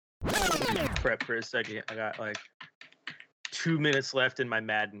prep for a second. I got like 2 minutes left in my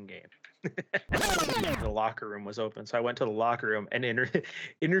Madden game. The locker room was open, so I went to the locker room and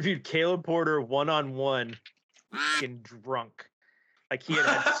interviewed Caleb Porter one-on-one, fucking drunk. Like he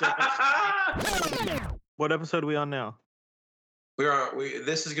had so much. What episode are we on now?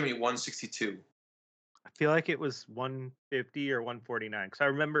 This is gonna be 162. I feel like it was 150 or 149 because I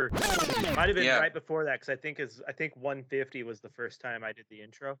remember it might have been right before that because I think 150 was the first time I did the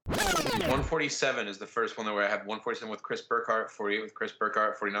intro. 147 is the first one where I have 147 with Chris Burkhardt, 48 with Chris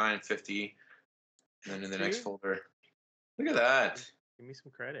Burkhardt, 49, 50, and then in the next folder. Look at that. Give me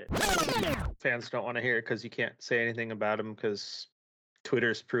some credit. Fans don't want to hear it because you can't say anything about him because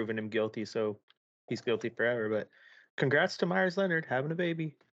Twitter's proven him guilty, so he's guilty forever. But congrats to Myers Leonard having a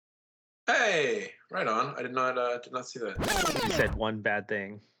baby. Hey, right on. I did not see that. He said one bad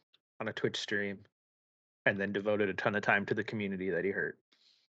thing on a Twitch stream and then devoted a ton of time to the community that he hurt.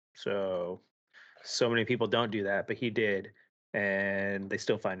 So many people don't do that, but he did, and they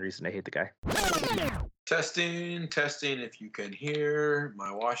still find reason to hate the guy. Testing, if you can hear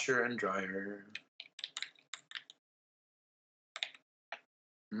my washer and dryer.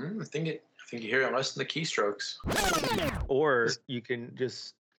 I think you hear it less than the keystrokes. Or you can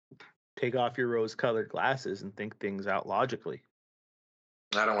just take off your rose-colored glasses and think things out logically.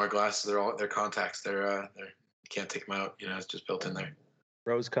 I don't wear glasses. They're contacts. They're you can't take them out. You know, it's just built in there.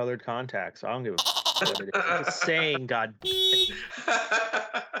 Rose-colored contacts. I don't give a what it is. It's a saying, God.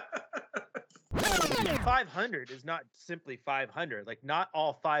 500 is not simply 500. Like, not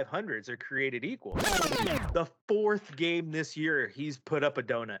all 500s are created equal. The fourth game this year, he's put up a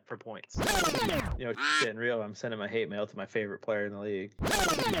donut for points. You know, getting real. I'm sending my hate mail to my favorite player in the league.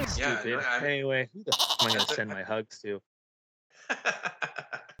 Stupid. Anyway, who the f am I going to send my hugs to?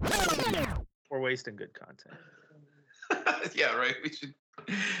 We're wasting good content. Yeah, right. We should.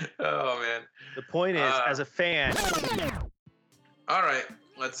 Oh man. The point is, as a fan. All right,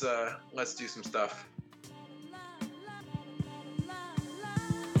 let's do some stuff.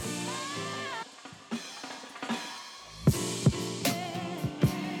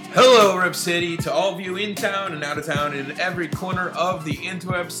 Hello, Rip City, to all of you in town and out of town and in every corner of the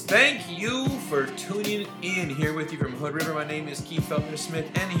interwebs. Thank you for tuning in. Here with you from Hood River, my name is Keith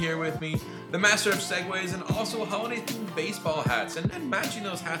Felker-Smith, and here with me, the master of segues and also holiday-themed baseball hats, and matching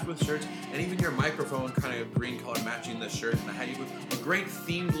those hats with shirts, and even your microphone, kind of green color, matching the shirt, and I had you with a great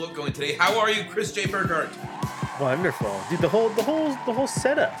themed look going today. How are you, Chris J. Burkhardt? Wonderful, dude. The whole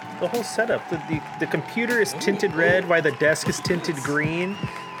setup. The computer is tinted red, while the desk is tinted green.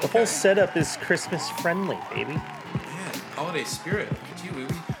 The whole setup is Christmas friendly, baby. Yeah, holiday spirit. Look at you.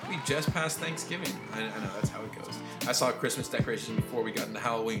 We just passed Thanksgiving. I know that's how it goes. I saw a Christmas decoration before we got into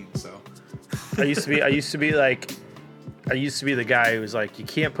Halloween, so. I used to be the guy who was like, you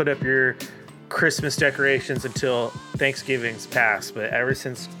can't put up your Christmas decorations until Thanksgiving's passed. But ever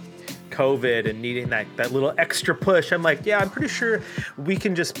since COVID and needing that little extra push, I'm like, yeah, I'm pretty sure we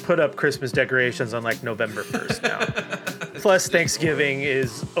can just put up Christmas decorations on like November 1st now. Plus, Thanksgiving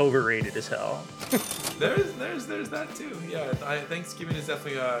is overrated as hell. there's that too. Yeah, Thanksgiving is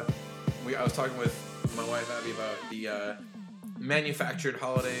definitely. I was talking with my wife Abby about the manufactured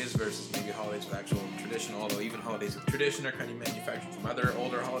holidays versus maybe holidays with actual tradition. Although even holidays with tradition are kind of manufactured from other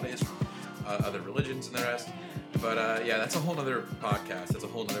older holidays, from other religions and the rest. But yeah, that's a whole other podcast. That's a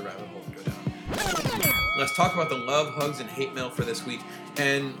whole other rabbit hole to go down. Let's talk about the love, hugs, and hate mail for this week.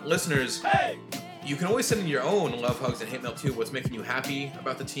 And listeners, you can always send in your own love, hugs, and hate mail too. What's making you happy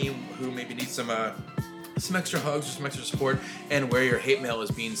about the team? Who maybe needs some extra hugs or some extra support, and where your hate mail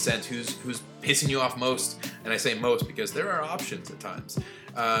is being sent. Who's pissing you off most? And I say most because there are options at times.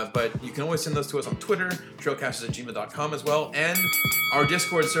 But you can always send those to us on Twitter, trailcasters@gmail.com as well, and our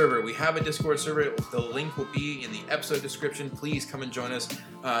Discord server. We have a Discord server. The link will be in the episode description. Please come and join us.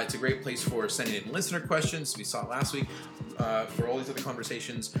 It's a great place for sending in listener questions. We saw it last week. For all these other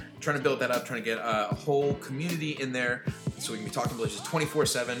conversations, trying to build that up, trying to get a whole community in there so we can be talking Blazers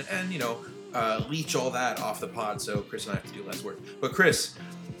 24/7 and, leech all that off the pod so Chris and I have to do less work. But Chris,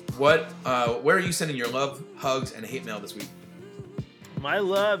 where are you sending your love, hugs, and hate mail this week? My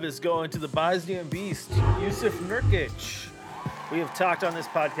love is going to the Bosnian beast, Jusuf Nurkic. We have talked on this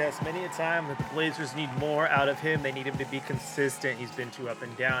podcast many a time that the Blazers need more out of him. They need him to be consistent. He's been too up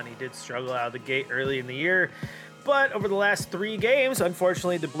and down. He did struggle out of the gate early in the year. But over the last 3 games,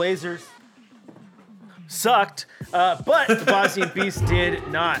 unfortunately, the Blazers sucked. But the Bosnian Beast did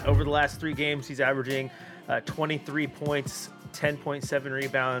not. Over the last 3 games, he's averaging 23 points, 10.7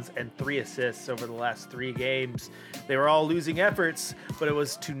 rebounds, and 3 assists over the last 3 games. They were all losing efforts, but it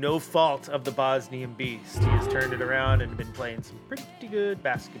was to no fault of the Bosnian Beast. He has turned it around and been playing some pretty good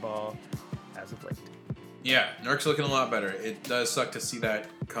basketball. as of late. Yeah, Nurk's looking a lot better. It does suck to see that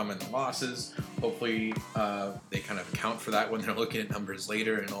come in the losses. Hopefully, they kind of account for that when they're looking at numbers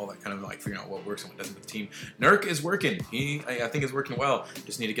later and all that kind of like figuring out what works and what doesn't with the team. Nurk is working. I think is working well.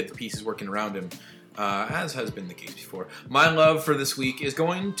 Just need to get the pieces working around him, as has been the case before. My love for this week is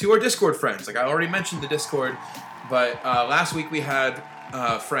going to our Discord friends. Like I already mentioned the Discord, but last week we had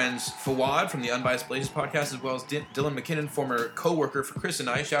friends Fawad from the Unbiased Blazers podcast, as well as Dylan McKinnon, former co-worker for Chris and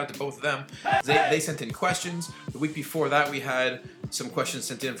I. Shout out to both of them. They sent in questions. The week before that, we had some questions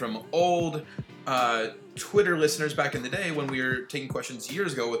sent in from old Twitter listeners back in the day when we were taking questions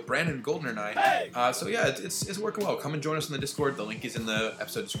years ago with Brandon Goldner and I. So yeah, it's working well. Come and join us in the Discord. The link is in the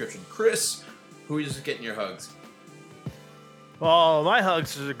episode description. Chris, who is getting your hugs? Well, my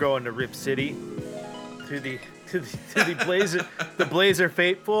hugs are going to Rip City, to the Blazer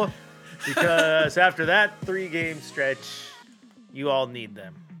faithful, because after that 3-game stretch, you all need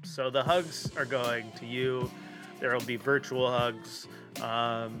them. So the hugs are going to you. There will be virtual hugs.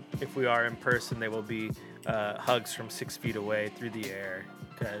 If we are in person, they will be hugs from 6 feet away through the air,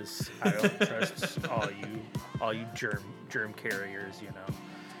 because I don't trust all you germ carriers, you know.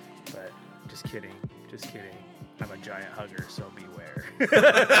 But just kidding. I'm a giant hugger, so beware.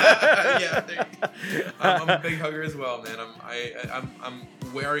 Yeah, I'm a big hugger as well, man. I'm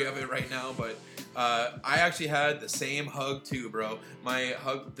wary of it right now, but I actually had the same hug too, bro. My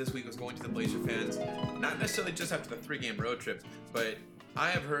hug this week was going to the Blazer fans, not necessarily just after the 3-game road trip, but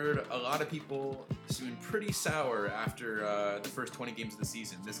I have heard a lot of people seem pretty sour after the first 20 games of the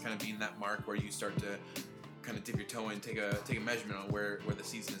season. This kind of being that mark where you start to kind of dip your toe in, take a measurement on where the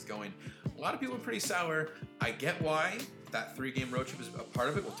season is going. A lot of people are pretty sour. I get why. That 3-game road trip is a part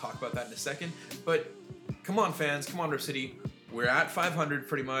of it. We'll talk about that in a second. But come on, fans. Come on, Rip City. We're at 500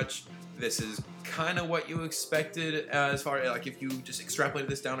 pretty much. This is kind of what you expected as far as, like, if you just extrapolate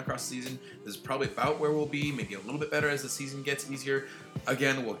this down across the season, this is probably about where we'll be, maybe a little bit better as the season gets easier.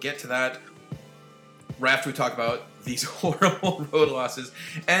 Again, we'll get to that right after we talk about these horrible road losses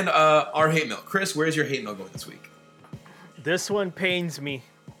and our hate mail. Chris, where's your hate mail going this week? This one pains me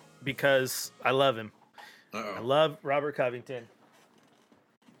because I love him. Uh-oh. I love Robert Covington.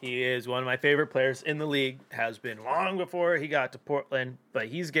 He is one of my favorite players in the league, has been long before he got to Portland, but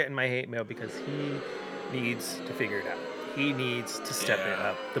he's getting my hate mail because he needs to figure it out. He needs to step it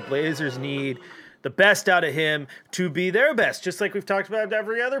up. The Blazers need the best out of him to be their best, just like we've talked about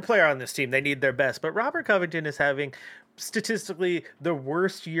every other player on this team. They need their best, but Robert Covington is having statistically the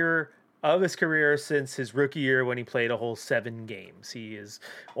worst year of his career since his rookie year when he played a whole 7 games. He is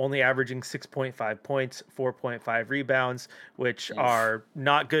only averaging 6.5 points, 4.5 rebounds, which are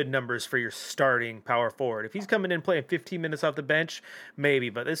not good numbers for your starting power forward. If he's coming in playing 15 minutes off the bench, maybe,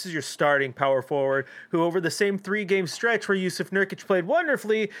 but this is your starting power forward who over the same 3-game stretch where Jusuf Nurkic played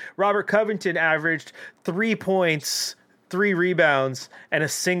wonderfully, Robert Covington averaged 3 points, 3 rebounds, and a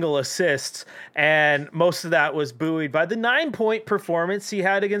single assist, and most of that was buoyed by the 9-point performance he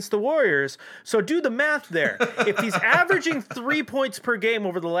had against the Warriors. So do the math there. If he's averaging 3 points per game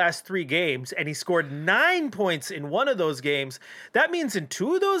over the last 3 games, and he scored 9 points in one of those games, that means in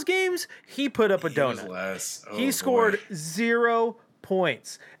 2 of those games, he put up a donut. He scored 0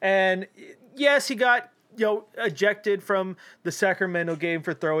 points. And yes, he got ejected from the Sacramento game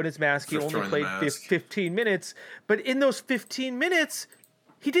for throwing his mask. He only played 15 minutes, but in those 15 minutes,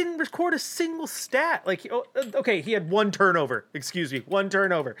 he didn't record a single stat. Okay, he had 1 turnover. Excuse me, 1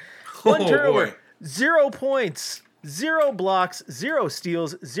 turnover. 1 turnover, boy. 0 points, 0 blocks, 0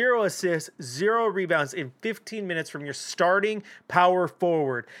 steals, 0 assists, 0 rebounds in 15 minutes from your starting power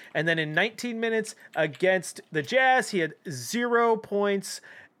forward. And then in 19 minutes against the Jazz, he had 0 points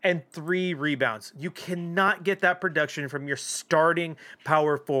and 3 rebounds. You cannot get that production from your starting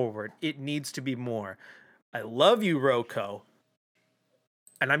power forward. It needs to be more. I love you, Rocco.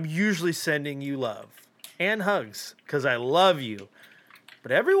 And I'm usually sending you love and hugs because I love you.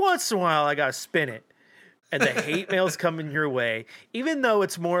 But every once in a while, I got to spin it. And the hate mail's coming your way, even though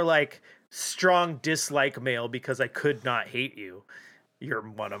it's more like strong dislike mail because I could not hate you. You're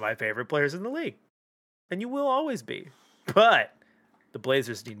one of my favorite players in the league. And you will always be. But the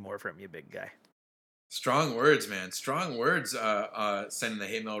Blazers need more from you, big guy. Strong words, man. Strong words sending the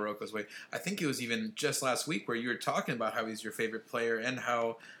hate mail Rocco's way. I think it was even just last week where you were talking about how he's your favorite player and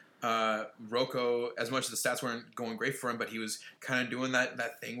how Rocco, as much as the stats weren't going great for him, but he was kind of doing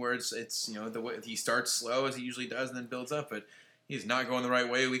that thing where it's the way he starts slow as he usually does and then builds up, but he's not going the right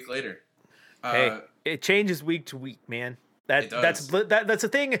way a week later. Hey, it changes week to week, man. That's a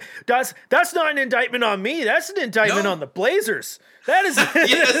thing. That's not an indictment on me. That's an indictment on the Blazers. That is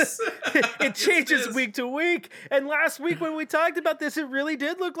Yes. It changes Yes. week to week. And last week when we talked about this, it really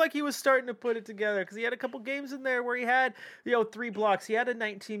did look like he was starting to put it together because he had a couple games in there where he had 3 blocks. He had a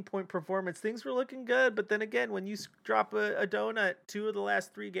 19-point performance. Things were looking good, but then again, when you drop a donut 2 of the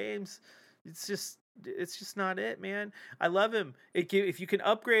last 3 games, it's just not it, man. I love him. If you can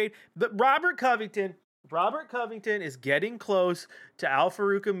upgrade, but Robert Covington is getting close to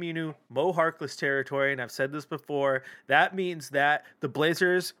Al-Farouq Aminu, Mo Harkless territory, and I've said this before. That means that the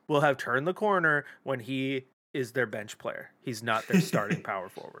Blazers will have turned the corner when he is their bench player. He's not their starting power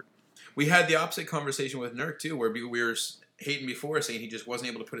forward. We had the opposite conversation with Nurk too, where we were hating before, saying he just wasn't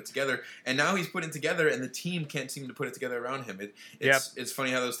able to put it together, and now he's putting it together, and the team can't seem to put it together around him. It's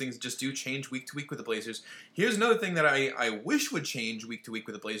funny how those things just do change week to week with the Blazers. Here's another thing that I wish would change week to week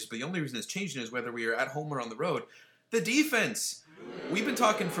with the Blazers, but the only reason it's changing is whether we are at home or on the road. The defense. We've been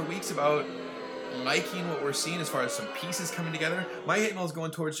talking for weeks about liking what we're seeing as far as some pieces coming together. My hate mail is going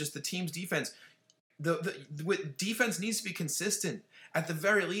towards just the team's defense. The defense needs to be consistent. At the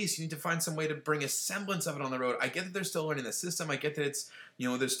very least, you need to find some way to bring a semblance of it on the road. I get that they're still learning the system. I get that it's,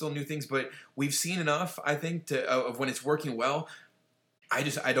 there's still new things, but we've seen enough, I think, of when it's working well. I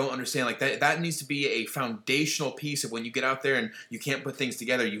don't understand. Like that needs to be a foundational piece of when you get out there and you can't put things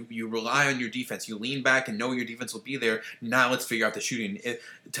together. You rely on your defense. You lean back and know your defense will be there. Now let's figure out the shooting.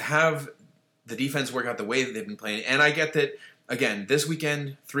 To have the defense work out the way that they've been playing. And I get that, again, this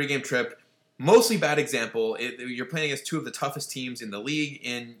weekend, 3-game trip, mostly bad example. You're playing against 2 of the toughest teams in the league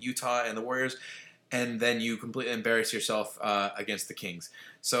in Utah and the Warriors, and then you completely embarrass yourself against the Kings.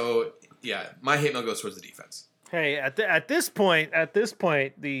 So, yeah, my hate mail goes towards the defense. Hey, at this point,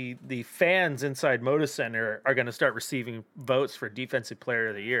 the fans inside Moda Center are going to start receiving votes for Defensive Player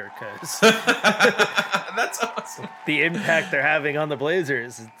of the Year because that's awesome. The impact they're having on the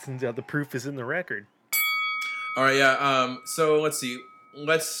Blazers. The proof is in the record. All right, yeah. So let's see.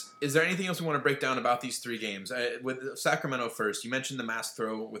 Is there anything else we want to break down about these 3 games? With Sacramento first, you mentioned the mass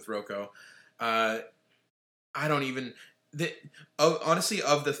throw with Rocco. Honestly,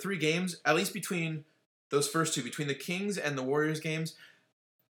 of the 3 games, at least between those first 2, between the Kings and the Warriors games,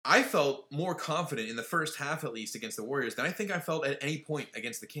 I felt more confident in the first half, at least, against the Warriors than I think I felt at any point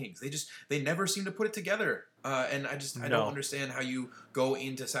against the Kings. They never seem to put it together. And I don't understand how you go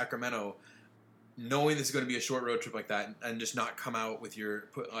into Sacramento knowing this is going to be a short road trip like that and just not come out with your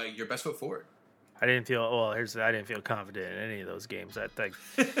best foot forward. I didn't feel confident in any of those games. I think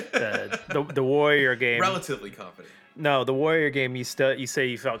the Warrior game, relatively confident. No, the Warrior game, you say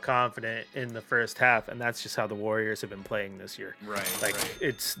you felt confident in the first half, and that's just how the Warriors have been playing this year. Right.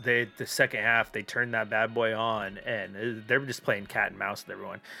 It's the second half they turned that bad boy on, and they're just playing cat and mouse with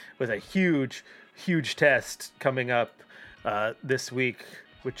everyone, with a huge test coming up this week,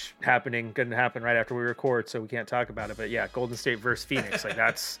 which going to happen right after we record, so we can't talk about it. But yeah, Golden State versus Phoenix, like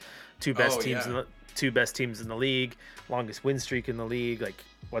that's two best teams in the league, longest win streak in the league. Like,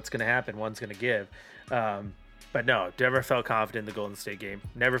 what's going to happen? One's going to give. But no, never felt confident in the Golden State game.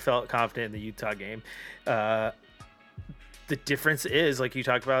 Never felt confident in the Utah game. The difference is, like you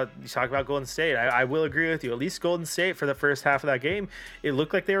talk about Golden State. I will agree with you. At least Golden State for the first half of that game, it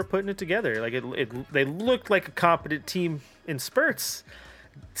looked like they were putting it together. Like they looked like a competent team in spurts.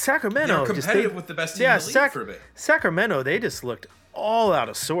 Sacramento, they're competitive with the best team in the league for a bit. Sacramento, they just looked all out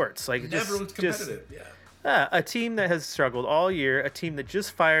of sorts. Like never looked competitive. Yeah. A team that has struggled all year, a team that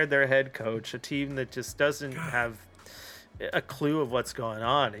just fired their head coach, a team that just doesn't have a clue of what's going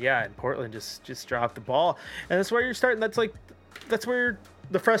on. Yeah, and Portland just dropped the ball, and that's where you're starting. That's where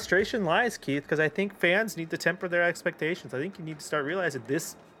the frustration lies, Keith. Because I think fans need to temper their expectations. I think you need to start realizing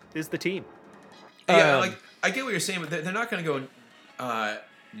this is the team. Yeah, I get what you're saying, but they're not going to go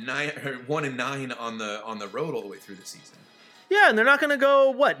 1-9 on the road all the way through the season. Yeah, and they're not going to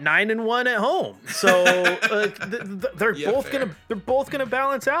go 9-1 at home. So they're both gonna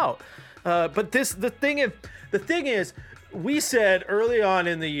balance out. But the thing is, we said early on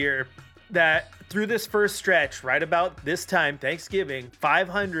in the year that through this first stretch, right about this time, Thanksgiving,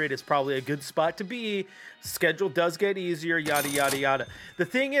 500 is probably a good spot to be. Schedule does get easier, yada yada yada. The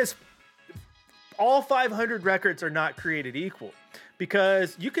thing is, all 500 records are not created equal.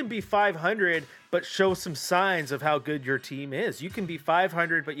 Because you can be 500 but show some signs of how good your team is. You can be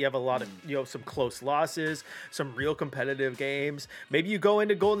 500 but you have a lot of some close losses, some real competitive games. Maybe you go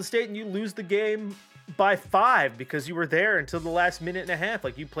into Golden State and you lose the game by 5 because you were there until the last minute and a half.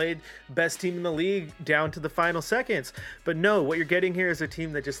 Like, you played best team in the league down to the final seconds. But no, what you're getting here is a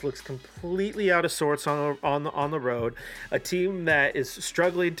team that just looks completely out of sorts on the road. A team that is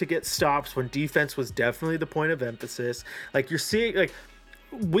struggling to get stops when defense was definitely the point of emphasis. Like, you're seeing,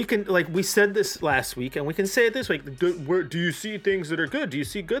 like, we said this last week, and we can say it this week. Do you see things that are good? Do you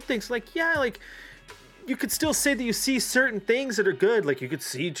see good things? Like, yeah, like, you could still say that you see certain things that are good. Like,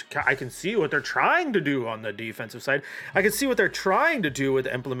 I can see what they're trying to do on the defensive side. I can see what they're trying to do with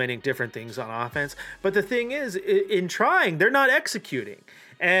implementing different things on offense. But the thing is, in trying, they're not executing.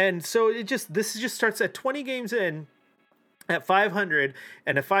 And so this just starts at 20 games in, at 500,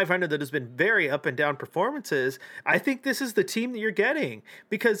 and a 500 that has been very up and down performances. I think this is the team that you're getting,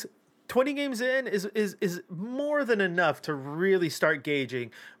 because 20 games in is more than enough to really start gauging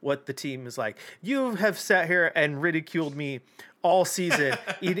what the team is like. You have sat here and ridiculed me all season,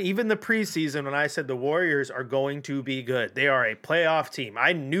 even the preseason, when I said the Warriors are going to be good. They are a playoff team.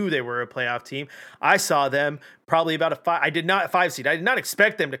 I knew they were a playoff team. I saw them probably about a 5 seed. I did not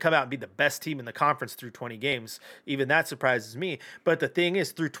expect them to come out and be the best team in the conference through 20 games. Even that surprises me. But the thing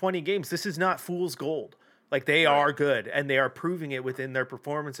is, through 20 games, this is not fool's gold. Like, they are good, and they are proving it within their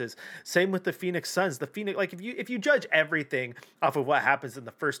performances. Same with the Phoenix Suns. Like, if you judge everything off of what happens in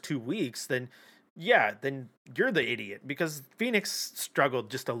the first 2 weeks, then you're the idiot, because Phoenix struggled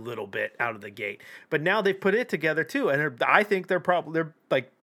just a little bit out of the gate. But now they've put it together too, and I think they're probably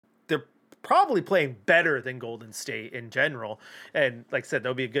playing better than Golden State in general. And like I said,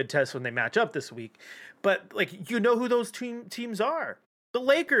 there'll be a good test when they match up this week. But, like, you know who those teams are. The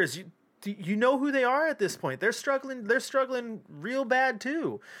Lakers, you know who they are at this point. They're struggling real bad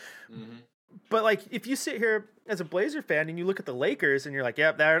too. Mm-hmm. But, like, if you sit here as a Blazer fan and you look at the Lakers and you're like,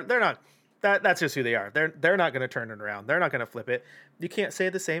 yeah, they're not, that's just who they are. They're not going to turn it around. They're not going to flip it. You can't say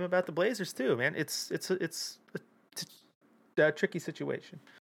the same about the Blazers too, man. It's a tricky situation.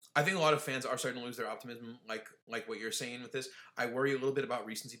 I think a lot of fans are starting to lose their optimism, like what you're saying with this. I worry a little bit about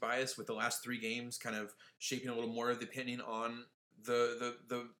recency bias with the last 3 games kind of shaping a little more of the opinion on the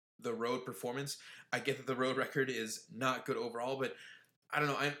road performance. I get that the road record is not good overall, but I don't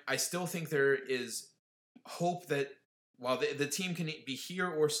know. I still think there is hope that while the team can be here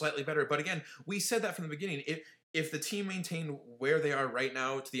or slightly better, but again, we said that from the beginning. If the team maintained where they are right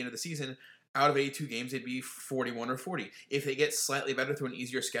now to the end of the season, out of 82 games, they'd be 41 or 40. If they get slightly better through an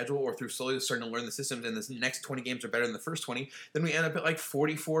easier schedule or through slowly starting to learn the systems and the next 20 games are better than the first 20, then we end up at like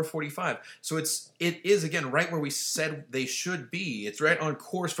 44, 45. So it is, again, right where we said they should be. It's right on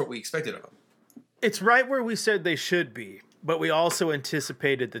course for what we expected of them. It's right where we said they should be, but we also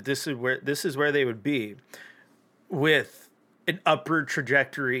anticipated that this is where they would be with an upward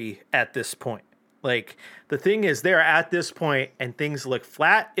trajectory at this point. Like, the thing is, they're at this point and things look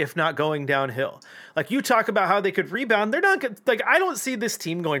flat, if not going downhill. Like, you talk about how they could rebound. They're not like, I don't see this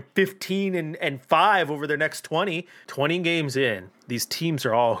team going 15 and 5 over their next 20 games in. These teams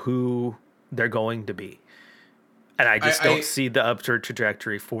are all who they're going to be. And I just don't see the upward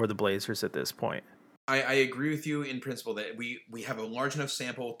trajectory for the Blazers at this point. I agree with you in principle that we have a large enough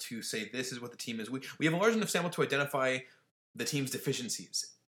sample to say this is what the team is. We have a large enough sample to identify the team's deficiencies.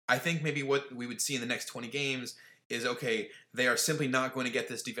 I think maybe what we would see in the next 20 games is, okay, they are simply not going to get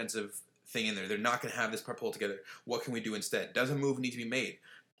this defensive thing in there. They're not going to have this part pulled together. What can we do instead? Does a move need to be made?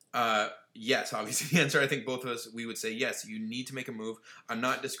 Yes, obviously the answer, I think both of us, we would say yes, you need to make a move. I'm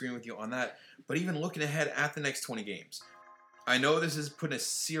not disagreeing with you on that. But even looking ahead at the next 20 games, I know this is putting a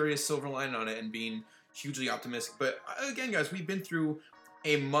serious silver lining on it and being hugely optimistic. But again, guys, we've been through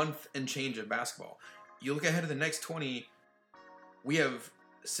a month and change of basketball. You look ahead to the next 20, we have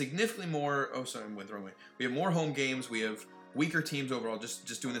significantly more. Oh, sorry, I went the wrong way. We have more home games. We have weaker teams overall.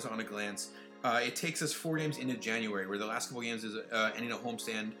 Just doing this on a glance. It takes us 4 games into January, where the last couple games is ending a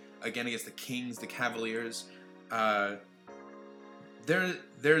homestand again against the Kings, the Cavaliers.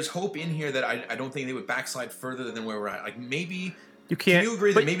 There's hope in here that I don't think they would backslide further than where we're at. Like, maybe you can't. Can you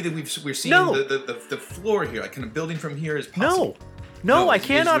agree that maybe that we're seeing the floor here, like kind of building from here is possible? No, I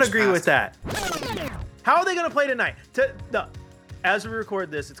cannot agree with that. How are they going to play tonight? As we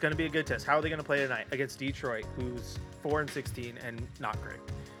record this, it's going to be a good test. How are they going to play tonight against Detroit, who's 4-16 and not great?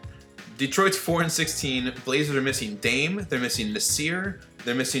 Detroit's 4-16. Blazers are missing Dame. They're missing Nasir.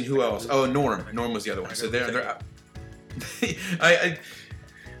 They're missing who else? Oh, Norm. Norm was the other one. So they're out.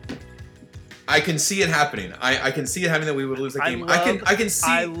 I can see it happening. I can see it happening that we would lose the game. I can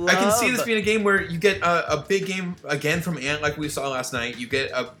see this being a game where you get a big game again from Ant like we saw last night. You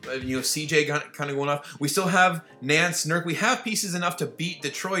get CJ kind of going off. We still have Nance, Nurk. We have pieces enough to beat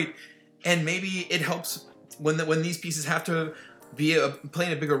Detroit, and maybe it helps when these pieces have to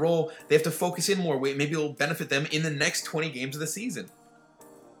playing a bigger role. They have to focus in more. Maybe it'll benefit them in the next 20 games of the season.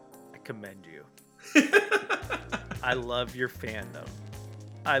 I commend you. I love your fandom.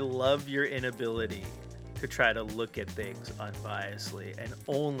 I love your inability to try to look at things unbiasedly and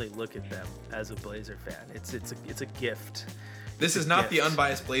only look at them as a Blazer fan. It's a gift. This is not the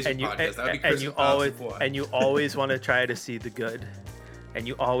unbiased Blazer podcast. That would be Chris and you always want to try to see the good. And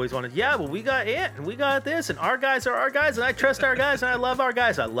you always want to, yeah, well, we got it, and we got this, and our guys are our guys, and I trust our guys, and I love our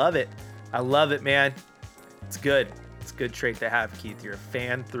guys. I love it. I love it, man. It's good. It's a good trait to have, Keith. You're a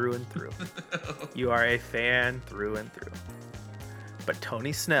fan through and through. You are a fan through and through. But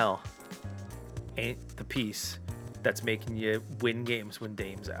Tony Snell ain't the piece that's making you win games when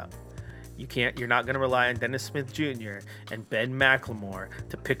Dame's out. You're not going to rely on Dennis Smith Jr. and Ben McLemore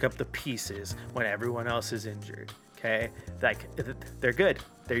to pick up the pieces when everyone else is injured. Okay, like they're good.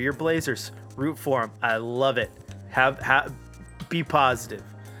 They're your Blazers. Root for them. I love it. Be positive.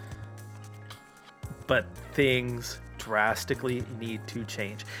 But things drastically need to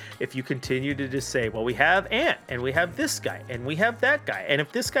change. If you continue to just say, well, we have Ant, and we have this guy, and we have that guy, and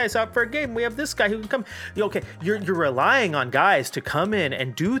if this guy's out for a game, we have this guy who can come. Okay, you're relying on guys to come in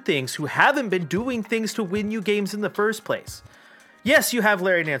and do things who haven't been doing things to win you games in the first place. Yes, you have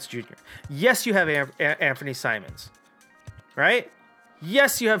Larry Nance Jr. Yes, you have Anthony Simons, right?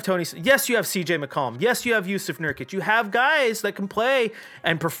 Yes, you have Tony. Yes, you have CJ McCollum. Yes, you have Yusuf Nurkic. You have guys that can play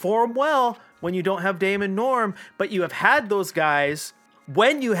and perform well when you don't have Dame and Norm, but you have had those guys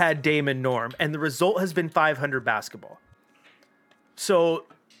when you had Dame and Norm, and the result has been 500 basketball. So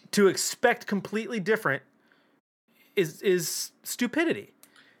to expect completely different is stupidity.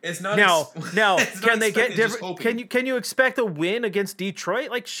 It's not now. It's can not they get expected, different? Can you expect a win against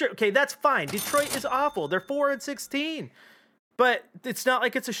Detroit? Like, sure, okay, that's fine. Detroit is awful. They're 4-16, but it's not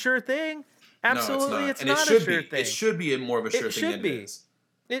like it's a sure thing. Absolutely, it's not a sure thing. It should be more of a sure thing than it is.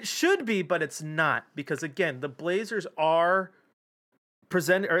 It should be, but it's not, because again, the Blazers are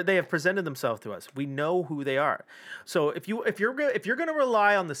they have presented themselves to us. We know who they are. So if you're going to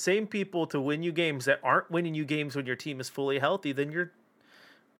rely on the same people to win you games that aren't winning you games when your team is fully healthy, then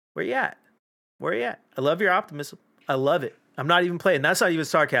where you at? Where you at? I love your optimism. I love it. I'm not even playing. That's not even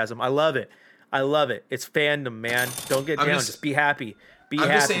sarcasm. I love it. I love it. It's fandom, man. Don't get down. Just be happy. I'm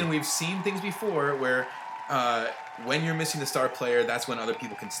just saying, we've seen things before where when you're missing the star player, that's when other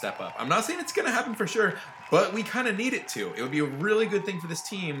people can step up. I'm not saying it's going to happen for sure, but we kind of need it to. It would be a really good thing for this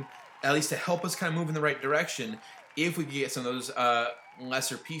team, at least to help us kind of move in the right direction, if we could get some of those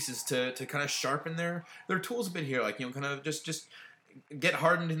lesser pieces to kind of sharpen their tools a bit here. Like, kind of just get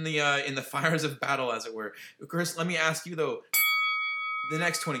hardened in the fires of battle, as it were. Chris, let me ask you though. The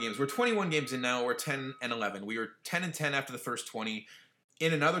next 20 games. We're 21 games in now. We're 10-11. We were 10-10 after the first 20.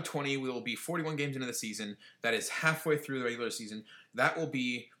 In another 20, we will be 41 games into the season. That is halfway through the regular season. That will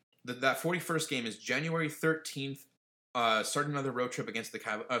be that 41st game is January 13th. Starting another road trip against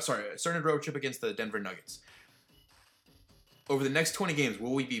starting a road trip against the Denver Nuggets. Over the next 20 games,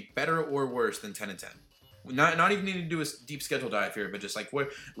 will we be better or worse than 10-10? Not even needing to do a deep schedule dive here, but just like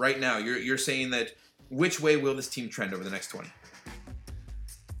what right now, you're saying that which way will this team trend over the next 20?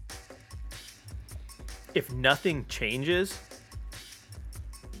 If nothing changes,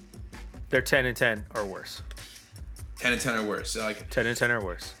 they're 10-10 or worse. 10-10 or worse. So like 10-10 or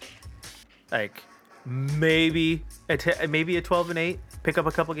worse. Like maybe a 12-8, pick up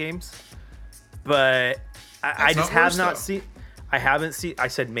a couple games, but I just have not seen. I haven't seen. I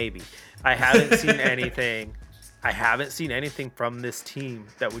said maybe. I haven't seen anything. I haven't seen anything from this team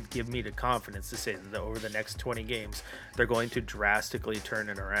that would give me the confidence to say that over the next 20 games, they're going to drastically turn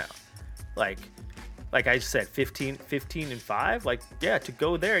it around. Like I said, 15-5. Like, yeah, to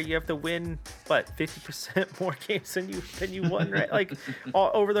go there, you have to win, 50% more games than you won, right? Like,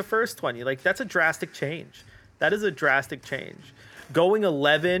 all over the first 20. Like, that's a drastic change. That is a drastic change. Going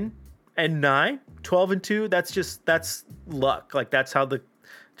 11-9, 12-2. That's luck. Like, that's how the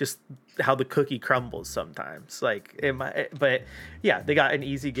cookie crumbles sometimes. But yeah, they got an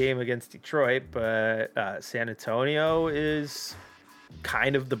easy game against Detroit, but San Antonio is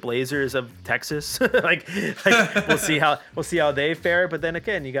kind of the Blazers of Texas. like we'll see how they fare. But then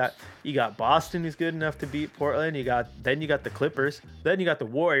again, you got Boston, who's good enough to beat Portland. You got the Clippers. Then you got the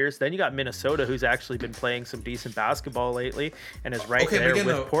Warriors. Then you got Minnesota, who's actually been playing some decent basketball lately and is right there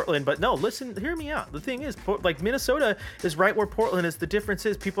with Portland. But no, listen, hear me out. The thing is, Minnesota is right where Portland is. The difference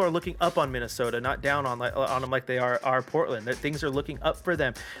is people are looking up on Minnesota, not down on them like they are Portland. That things are looking up for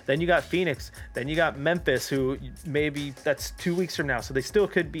them. Then you got Phoenix. Then you got Memphis, who maybe that's 2 weeks from now, so they still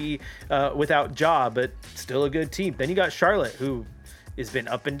could be without Ja, but still a good team. Then you got Charlotte, who has been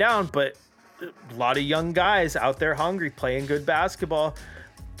up and down, but a lot of young guys out there hungry, playing good basketball.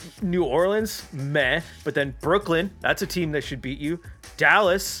 New Orleans, meh. But then Brooklyn, that's a team that should beat you.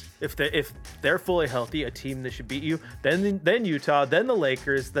 Dallas, if they're fully healthy, a team that should beat you. Then Utah, then the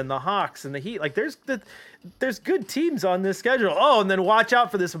Lakers, then the Hawks and the Heat. Like there's good teams on this schedule. Oh, and then watch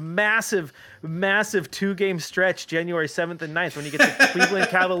out for this massive 2-game stretch, January 7th and 9th, when you get the Cleveland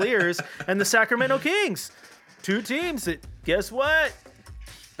Cavaliers and the Sacramento Kings. 2 teams that, guess what?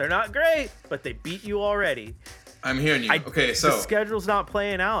 They're not great, but they beat you already. I'm hearing you. Okay, so the schedule's not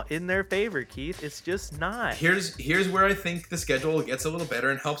playing out in their favor, Keith. It's just not. Here's where I think the schedule gets a little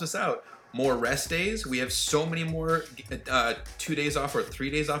better and helps us out. More rest days. We have so many more 2 days off or 3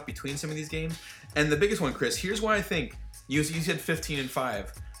 days off between some of these games. And the biggest one, Chris, here's why I think you said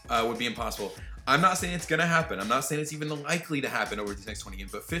 15-5 would be impossible. I'm not saying it's going to happen. I'm not saying it's even likely to happen over these next 20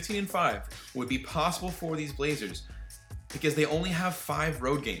 games. But 15-5 would be possible for these Blazers, because they only have 5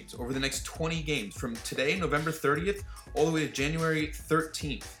 road games over the next 20 games. From today, November 30th, all the way to January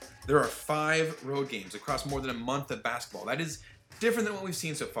 13th. There are 5 road games across more than a month of basketball. That is different than what we've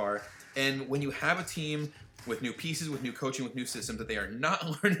seen so far. And when you have a team with new pieces, with new coaching, with new systems that they are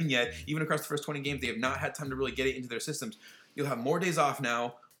not learning yet, even across the first 20 games, they have not had time to really get it into their systems. You'll have more days off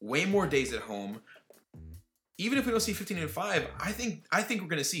now, way more days at home. Even if we don't see 15-5, I think we're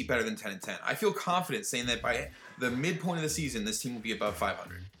going to see better than 10-10. I feel confident saying that by the midpoint of the season, this team will be above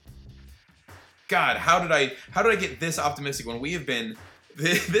 500. God, how did I get this optimistic when we have been?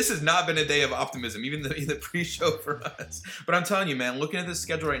 This has not been a day of optimism, even in the pre-show for us. But I'm telling you, man, looking at this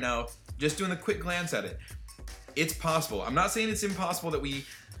schedule right now, just doing a quick glance at it, it's possible. I'm not saying it's impossible that we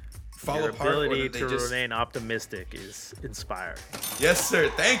fall Your apart. Your ability to remain optimistic is inspiring. Yes, sir.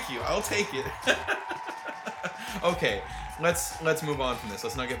 Thank you. I'll take it. Okay, let's move on from this.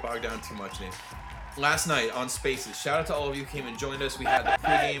 Let's not get bogged down too much, Nate. Last night on Spaces, shout out to all of you who came and joined us. We had the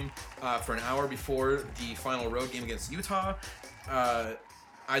pregame for an hour before the final road game against Utah.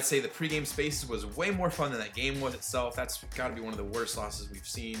 I'd say the pregame Spaces was way more fun than that game was itself. That's got to be one of the worst losses we've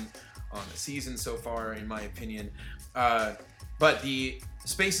seen on the season so far, in my opinion. But the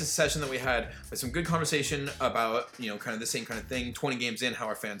Spaces session that we had was some good conversation about, kind of the same kind of thing. 20 games in, how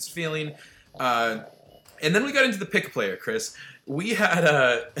are fans feeling? And then we got into the pick player, Chris. We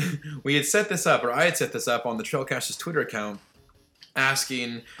had set this up, or I had set this up on the Trailcasters Twitter account,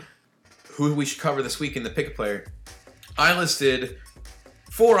 asking who we should cover this week in the pick a player. I listed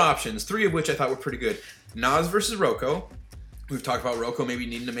 4 options, 3 of which I thought were pretty good. Naz versus Rocco. We've talked about Rocco maybe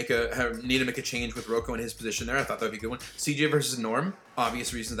needing to make a change with Rocco in his position there. I thought that would be a good one. CJ versus Norm.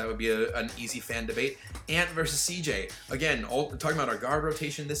 Obvious reasons that would be an easy fan debate. Ant versus CJ. Again, talking about our guard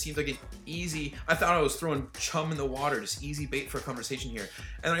rotation, this seems like an easy... I thought I was throwing chum in the water, just easy bait for a conversation here.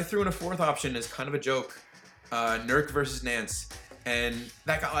 And then I threw in a 4th option as kind of a joke. Nurk versus Nance. And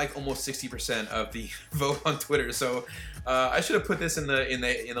that got like almost 60% of the vote on Twitter. So I should have put this in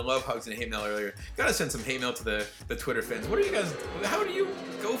the love hugs and hate mail earlier. Gotta send some hate mail to the Twitter fans. What are you guys? How do you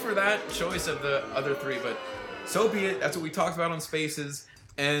go for that choice of the other 3? But so be it. That's what we talked about on Spaces.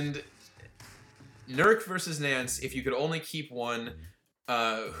 And Nurk versus Nance. If you could only keep one,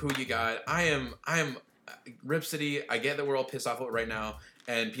 who you got? I am Ripsody. I get that we're all pissed off right now.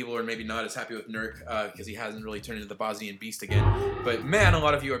 And people are maybe not as happy with Nurk because he hasn't really turned into the Bosnian beast again. But man, a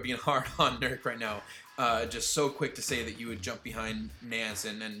lot of you are being hard on Nurk right now. Just so quick to say that you would jump behind Nance.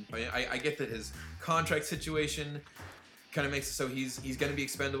 And I get that his contract situation kind of makes it so he's going to be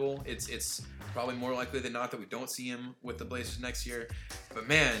expendable. It's probably more likely than not that we don't see him with the Blazers next year. But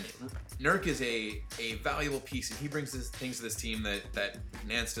man, Nurk is a valuable piece, and he brings things to this team that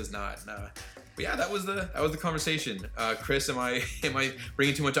Nance does not. But yeah, that was the conversation. Chris, am I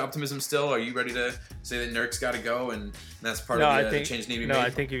bringing too much optimism still? Are you ready to say that Nurk's got to go, and that's part of the change need to be made? No, I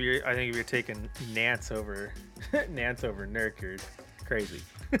think if you're taking Nance over Nurk, you're crazy.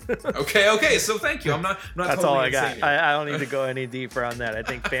 Okay. So thank you. I'm not. That's totally all I got. insane. I don't need to go any deeper on that. I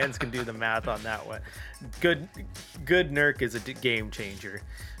think fans can do the math on that one. Good Nurk is a game changer.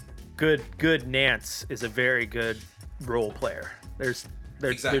 Good Nance is a very good role player. They're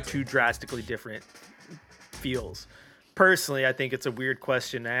 2 drastically different feels. Personally, I think it's a weird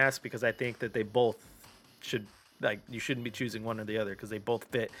question to ask because I think that they both should, you shouldn't be choosing one or the other because they both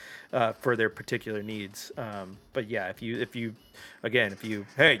fit for their particular needs. But yeah, if you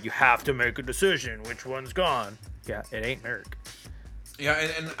have to make a decision, which one's gone? Yeah, it ain't Nurk.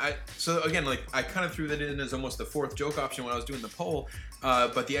 Yeah, so again, I kind of threw that in as almost the 4th joke option when I was doing the poll.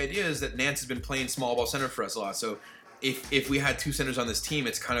 But the idea is that Nance has been playing small ball center for us a lot. So if we had 2 centers on this team,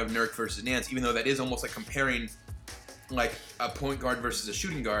 it's kind of Nurk versus Nance, even though that is almost like comparing like a point guard versus a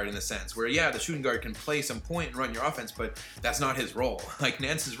shooting guard in the sense where, the shooting guard can play some point and run your offense, but that's not his role. Like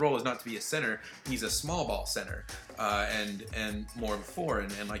Nance's role is not to be a center; he's a small ball center, and more of a four,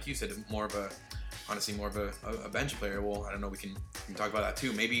 and like you said, more of a bench player. Well, I don't know. We can talk about that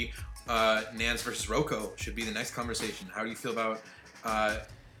too. Maybe Nance versus Rocco should be the next conversation. How do you feel about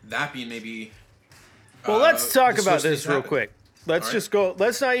that being maybe? Well, let's talk about this real quick. Let's just go.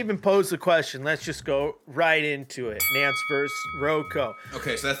 Let's not even pose the question. Let's just go right into it. Nance versus Rocco.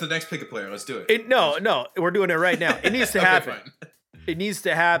 Okay, so that's the next pick a player. Let's do it. No, we're doing it right now. It needs to happen. Fine. It needs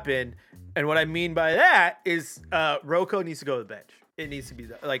to happen. And what I mean by that is Rocco needs to go to the bench. It needs to be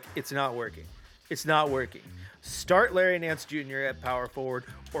like it's not working. It's not working. Start Larry Nance Jr. at power forward,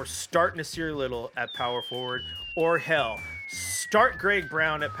 or start Nasir Little at power forward, or hell, start Greg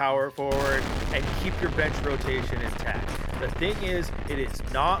Brown at power forward and keep your bench rotation intact. The thing is, it is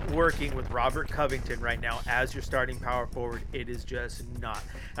not working with Robert Covington right now as your starting power forward. It is just not.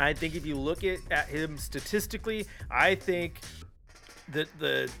 And I think if you look at him statistically, I think that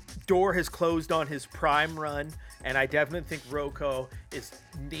the door has closed on his prime run, and I definitely think Rocco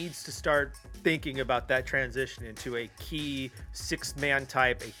needs to start thinking about that transition into a key sixth-man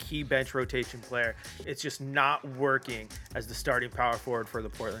type, a key bench rotation player. It's just not working as the starting power forward for the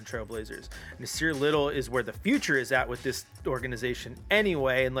Portland Trail Blazers. Nasir Little is where the future is at with this organization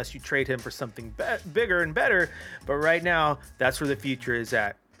anyway, unless you trade him for something bigger and better. But right now, that's where the future is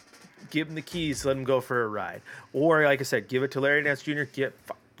at. Give him the keys, let him go for a ride. Or, like I said, give it to Larry Nance Jr.,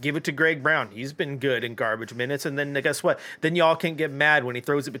 give it to Greg Brown. He's been good in garbage minutes. And then guess what? Then y'all can get mad when he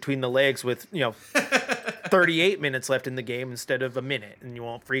throws it between the legs with, 38 minutes left in the game instead of a minute, and you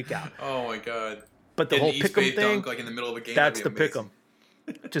won't freak out. Oh, my God. But the whole pick 'em thing, dunk, like in the middle of a game, that's the pick 'em.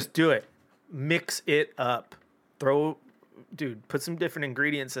 Just do it. Mix it up. Put some different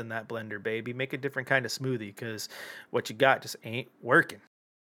ingredients in that blender, baby. Make a different kind of smoothie, because what you got just ain't working.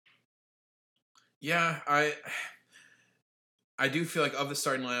 Yeah, I do feel like of the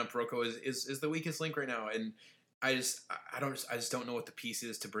starting lineup, Rocco is the weakest link right now, and I just don't know what the piece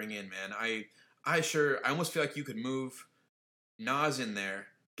is to bring in, man. I almost feel like you could move Nas in there,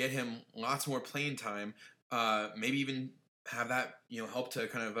 get him lots more playing time, maybe even have that help to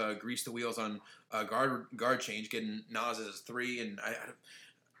kind of grease the wheels on guard change, getting Nas as 3, and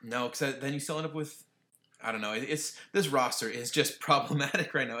because then you still end up with. I don't know. This roster is just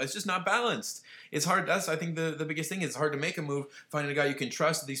problematic right now. It's just not balanced. It's hard. That's, I think, the biggest thing. It's hard to make a move, finding a guy you can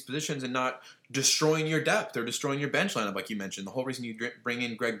trust at these positions and not destroying your depth or destroying your bench lineup, like you mentioned. The whole reason you bring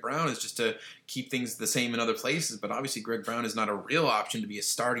in Greg Brown is just to keep things the same in other places. But obviously, Greg Brown is not a real option to be a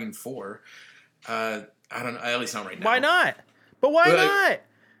starting 4. I don't know. At least not right now. Why not? But why not?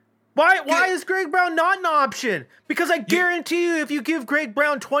 Why is Greg Brown not an option? Because I guarantee you, if you give Greg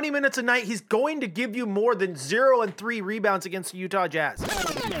Brown 20 minutes a night, he's going to give you more than 0 and 3 rebounds against the Utah Jazz.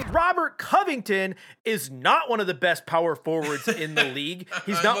 Robert Covington is not one of the best power forwards in the league.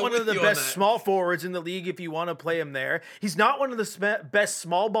 He's not one of the best small forwards in the league if you want to play him there. He's not one of the best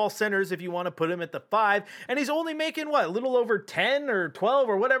small ball centers if you want to put him at the 5. And he's only making, a little over 10 or 12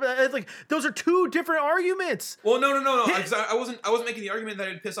 or whatever. It's like, those are two different arguments. Well, no. I wasn't making the argument that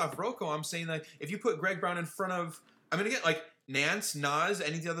it'd piss off Rocco. I'm saying that if you put Greg Brown in front of, again, like Nance, Nas,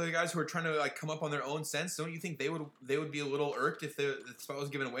 any of the other guys who are trying to come up on their own sense, don't you think they would be a little irked if the spot was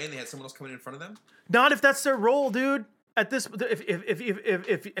given away and they had someone else coming in front of them? Not if that's their role, dude. At this,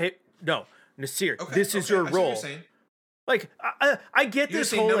 no, Nasir, this is your role. Like I get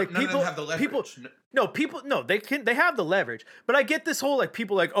this whole people have the leverage. They have the leverage, but I get this whole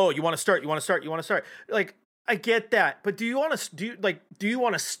people you want to start. Like, I get that, but do you want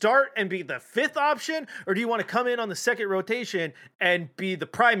to start and be the 5th option, or do you want to come in on the second rotation and be the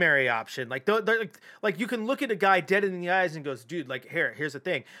primary option? Like you can look at a guy dead in the eyes and goes, dude, here's the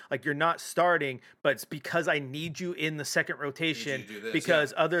thing, you're not starting, but it's because I need you in the second rotation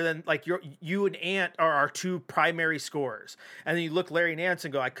because other than you and Ant are our 2 primary scorers, and then you look Larry Nance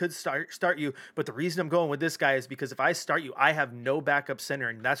and go, I could start you, but the reason I'm going with this guy is because if I start you, I have no backup center,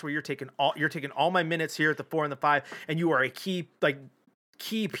 and that's where you're taking all my minutes here at the 4 and the 5, and you are a key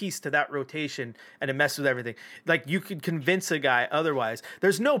piece to that rotation, and it messes with everything. You could convince a guy otherwise.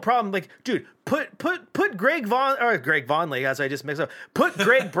 There's no problem. Dude, put Greg Vonleh, as I just mixed up. Put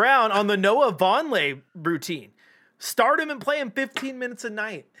Greg Brown on the Noah Vonleh routine. Start him and play him 15 minutes a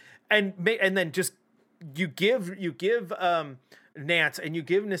night, and then just you give Nance and you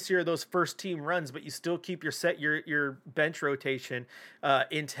give Nasir those first team runs, but you still keep your bench rotation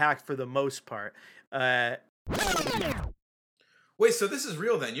intact for the most part. Wait, so this is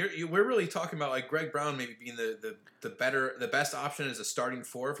real then? We're really talking about Greg Brown maybe being the best option as a starting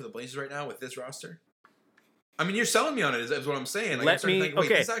 4 for the Blazers right now with this roster? I mean, you're selling me on it. Is what I'm saying. Like, I'm starting to think, wait,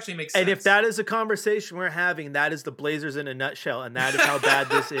 this actually makes sense. And if that is a conversation we're having, that is the Blazers in a nutshell, and that is how bad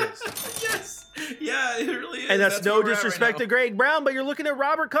this is. Yes. Yeah, it really is. And that's no disrespect to Greg Brown, but you're looking at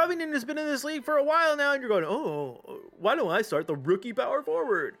Robert Covington, who's been in this league for a while now, and you're going, oh, why don't I start the rookie power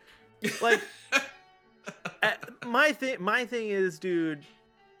forward? Like, my thing is, dude,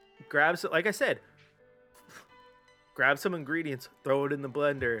 like I said, grab some ingredients, throw it in the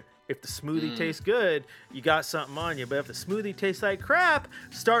blender. If the smoothie tastes good, you got something on you. But if the smoothie tastes like crap,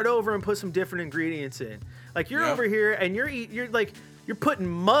 start over and put some different ingredients in. Like you're over here and you're putting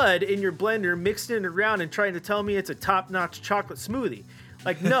mud in your blender, mixing it around, and trying to tell me it's a top-notch chocolate smoothie.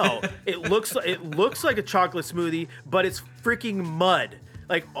 Like, no, it looks like a chocolate smoothie, but it's freaking mud.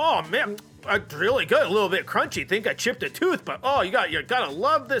 Like, oh man, it's really good, a little bit crunchy. Think I chipped a tooth, but you gotta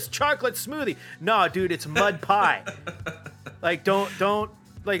love this chocolate smoothie. No, dude, it's mud pie. Like, don't.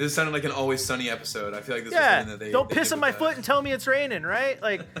 Like, this sounded like an Always Sunny episode. I feel like this was something that they don't they piss did on my with foot and tell me it's raining, right?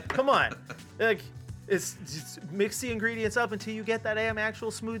 Like, come on. Like, it's just mix the ingredients up until you get that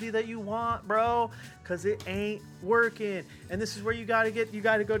actual smoothie that you want, bro. Cause it ain't working. And this is where you gotta go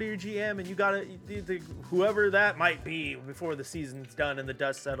to your GM and you gotta whoever that might be before the season's done and the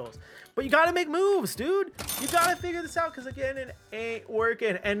dust settles. But you gotta make moves, dude. You gotta figure this out, because again, it ain't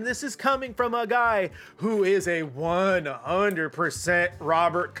working. And this is coming from a guy who is a 100%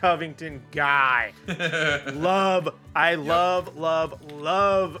 Robert Covington guy. I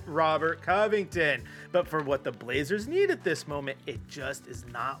love Robert Covington. But for what the Blazers need at this moment, it just is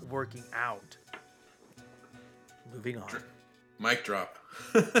not working out. Moving on. Mic drop.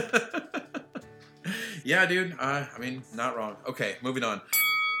 Yeah, dude. I mean, not wrong. Okay, moving on.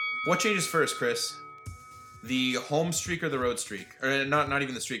 What changes first, Chris? The home streak or the road streak? Or not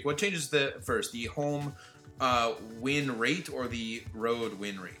even the streak. What changes first? The home win rate or the road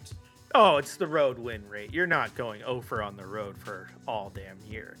win rate? Oh, it's the road win rate. You're not going over on the road for all damn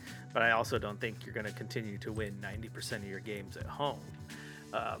year. But I also don't think you're going to continue to win 90% of your games at home.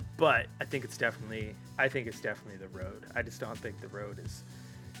 But I think it's definitely the road. I just don't think the road is.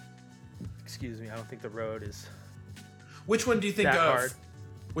 Excuse me. I don't think the road is. Which one do you think? Hard.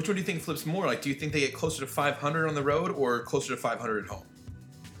 Which one do you think flips more? Like, do you think they get closer to 500 on the road or closer to 500 at home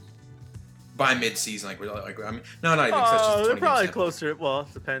by mid-season? Like I mean, no, not even. Oh, they're probably closer. Well,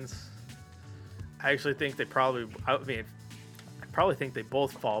 it depends. I actually think they probably. I probably think they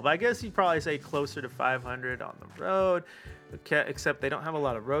both fall, but I guess you'd probably say closer to 500 on the road. Okay, except they don't have a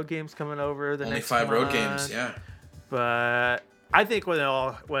lot of road games coming over the only next 5 one. Road games, yeah. But I think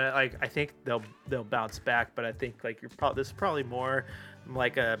I think they'll bounce back. But I think like this is probably more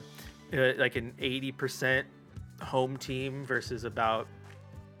like an 80% home team versus about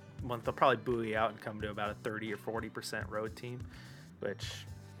they'll probably buoy out and come to about a 30 or 40% road team, which.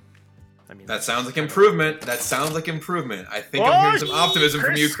 I mean, that sounds like improvement. I think I'm hearing some optimism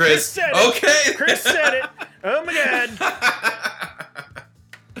from you, Chris. Okay. Chris said it. Oh my God.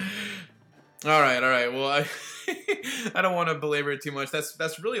 All right. Well, I don't want to belabor it too much.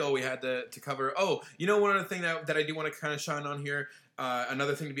 That's really all we had to cover. Oh, one other thing that I do want to kind of shine on here.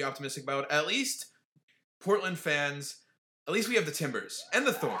 Another thing to be optimistic about. At least Portland fans. At least we have the Timbers and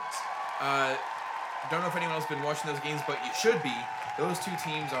the Thorns. Don't know if anyone else has been watching those games, but you should be. Those two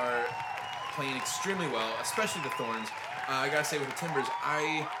teams are playing extremely well, especially the Thorns. I gotta say, with the Timbers,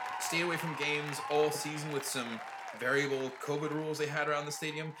 I stayed away from games all season with some variable COVID rules they had around the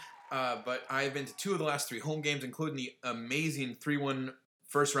stadium. But I've been to 2 of the last 3 home games, including the amazing 3-1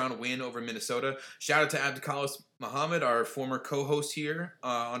 first-round win over Minnesota. Shout out to Abdikalis Muhammad, our former co-host here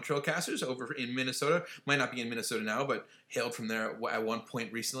on Trailcasters over in Minnesota. Might not be in Minnesota now, but hailed from there at one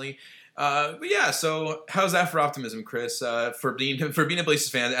point recently. But yeah, so how's that for optimism, Chris? For being a Blazers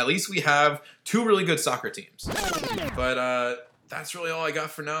fan, at least we have 2 really good soccer teams. But that's really all I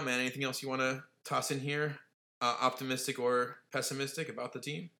got for now, man. Anything else you want to toss in here? Optimistic or pessimistic about the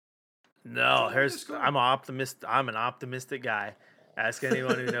team? No, I'm an optimistic guy. Ask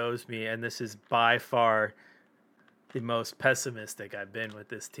anyone who knows me, and this is by far the most pessimistic I've been with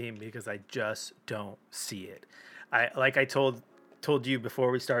this team because I just don't see it. I told you before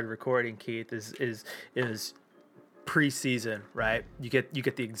we started recording, Keith, is preseason, right? You get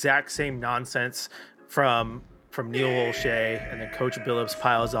the exact same nonsense from Neil Olshey, and then Coach Billups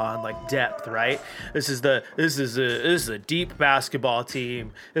piles on like depth, right? This is a deep basketball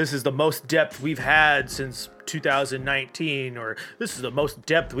team. This is the most depth we've had since 2019, or this is the most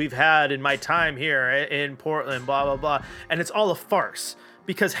depth we've had in my time here in Portland, blah, blah, blah. And it's all a farce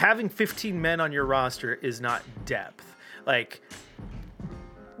because having 15 men on your roster is not depth. Like,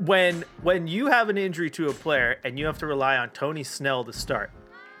 when you have an injury to a player and you have to rely on Tony Snell to start,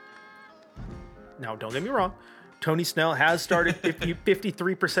 Now, don't get me wrong. Tony Snell has started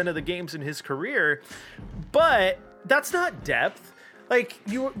 53% of the games in his career, but that's not depth. Like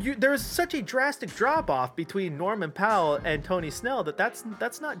there's such a drastic drop off between Norman Powell and Tony Snell that's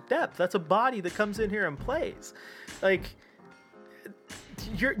not depth. That's a body that comes in here and plays. Like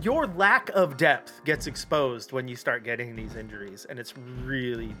your lack of depth gets exposed when you start getting these injuries, and it's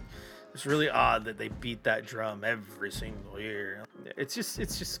really odd that they beat that drum every single year. It's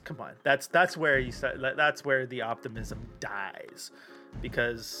just come on. That's where the optimism dies,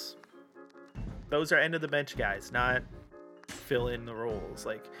 because those are end of the bench guys, not fill in the roles.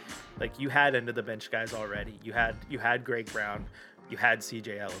 Like you had end of the bench guys already. You had Greg Brown, you had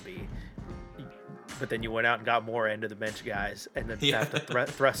CJ Ellaby, but then you went out and got more end of the bench guys, and then you have to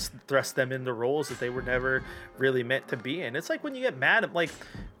thrust them in the roles that they were never really meant to be in. It's like when you get mad at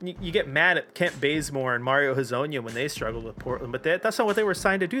you get mad at Kent Bazemore and Mario Hezonja when they struggled with Portland, but that's not what they were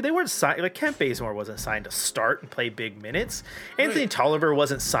signed to do. They weren't signed. Like Kent Bazemore wasn't signed to start and play big minutes. Anthony Tolliver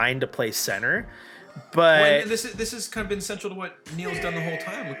wasn't signed to play center. But this has kind of been central to what Neil's done the whole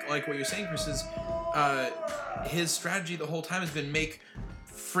time. Like what you're saying, Chris, is his strategy the whole time has been make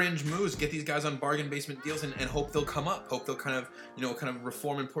fringe moves, get these guys on bargain basement deals, and hope they'll come up. Hope they'll kind of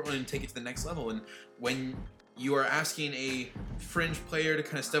reform in Portland and take it to the next level. And when you are asking a fringe player to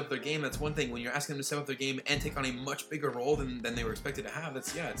kind of step up their game, that's one thing. When you're asking them to step up their game and take on a much bigger role than they were expected to have,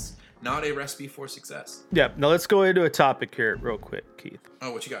 it's not a recipe for success. Yeah. Now let's go into a topic here real quick, Keith.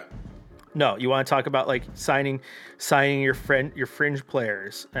 Oh, what you got? No, you want to talk about like signing your fringe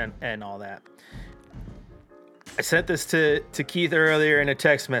players and all that. I sent this to Keith earlier in a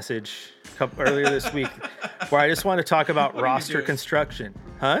text message earlier this week, where I just want to talk about roster construction.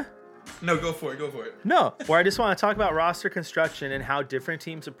 Huh? No, go for it. No, where I just want to talk about roster construction and how different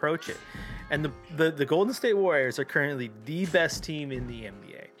teams approach it. And the Golden State Warriors are currently the best team in the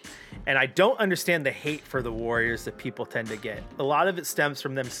NBA. And I don't understand the hate for the Warriors that people tend to get. A lot of it stems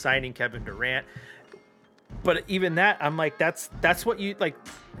from them signing Kevin Durant. But even that, I'm like, that's what you like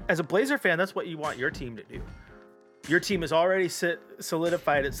as a Blazer fan. That's what you want your team to do. Your team has already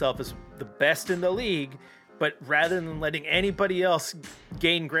solidified itself as the best in the league. But rather than letting anybody else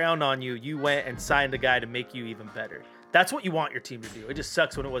gain ground on you, you went and signed a guy to make you even better. That's what you want your team to do. It just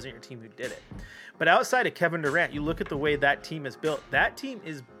sucks when it wasn't your team who did it. But outside of Kevin Durant, you look at the way that team is built. That team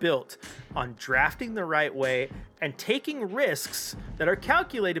is built on drafting the right way and taking risks that are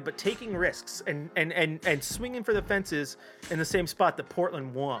calculated, but taking risks and swinging for the fences in the same spot that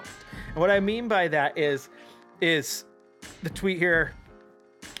Portland won't. And what I mean by that is the tweet here,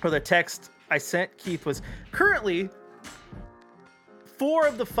 or the text I sent Keith, was currently 4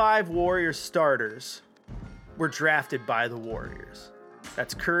 of the 5 Warriors starters were drafted by the Warriors.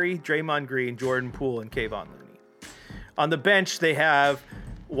 That's Curry, Draymond Green, Jordan Poole, and Kayvon Looney. On the bench, they have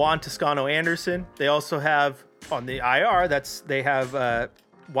Juan Toscano-Anderson. They also have, on the IR, they have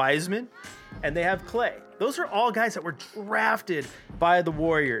Wiseman, and they have Clay. Those are all guys that were drafted by the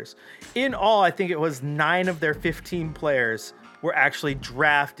Warriors. In all, I think it was 9 of their 15 players were actually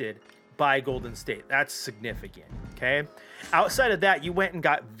drafted by Golden State. That's significant, okay? Outside of that, you went and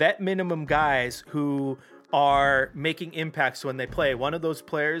got vet minimum guys who are making impacts when they play. One of those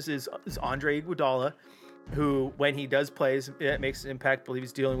players is Andre Iguodala, who, when he does play, it makes an impact. I believe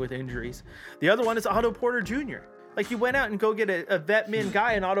he's dealing with injuries. The other one is Otto Porter Jr. Like, you went out and go get a vet min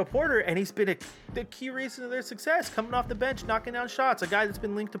guy in Otto Porter, and he's been the key reason of their success, coming off the bench, knocking down shots, a guy that's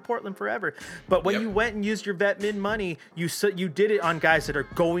been linked to Portland forever. But when you went and used your vet min money, you did it on guys that are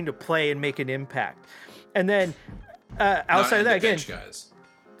going to play and make an impact. And then outside of that, again, guys.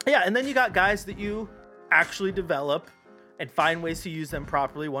 Yeah, and then you got guys that you actually develop and find ways to use them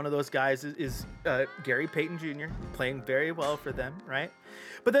properly. One of those guys is Gary Payton Jr., playing very well for them, right?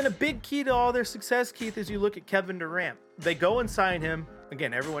 But then a big key to all their success, Keith, is you look at Kevin Durant. They go and sign him.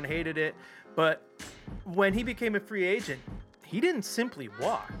 Again, everyone hated it. But when he became a free agent, he didn't simply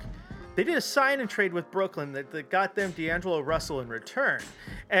walk. They did a sign and trade with Brooklyn that got them D'Angelo Russell in return.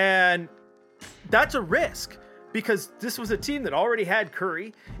 And that's a risk, because this was a team that already had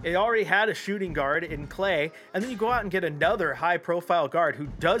Curry. It already had a shooting guard in Clay. And then you go out and get another high-profile guard who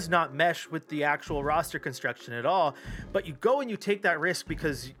does not mesh with the actual roster construction at all. But you go and you take that risk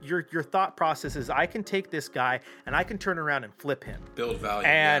because your thought process is, I can take this guy and I can turn around and flip him. Build value.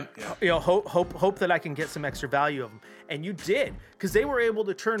 And hope that I can get some extra value of him. And you did, because they were able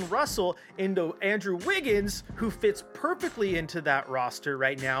to turn Russell into Andrew Wiggins, who fits perfectly into that roster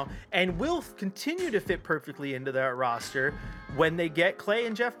right now and will continue to fit perfectly into that roster when they get Clay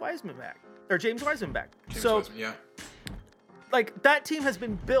and James Wiseman back. Like, that team has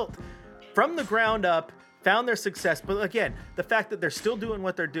been built from the ground up, found their success. But again, the fact that they're still doing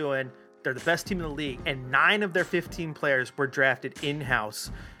what they're doing They're the best team in the league, and 9 of their 15 players were drafted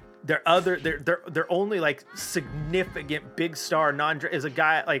in-house. Their only like significant big star is a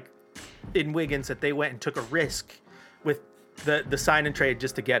guy like in Wiggins that they went and took a risk with the sign and trade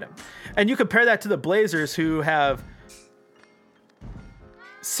just to get him. And you compare that to the Blazers, who have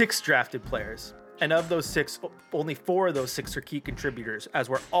 6 drafted players. And of those 6, only 4 of those 6 are key contributors, as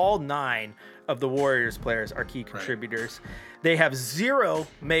where all 9 of the Warriors players are key contributors. Right. They have 0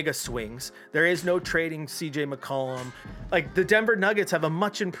 mega swings. There is no trading CJ McCollum. Like, the Denver Nuggets have a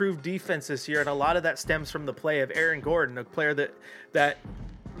much improved defense this year, and a lot of that stems from the play of Aaron Gordon, a player that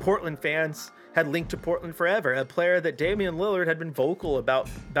Portland fans had linked to Portland forever, a player that Damian Lillard had been vocal about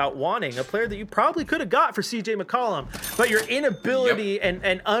wanting, a player that you probably could have got for CJ McCollum, but your inability and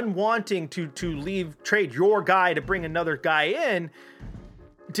unwanting to trade your guy to bring another guy in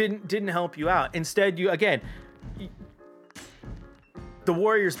didn't help you out. Instead, the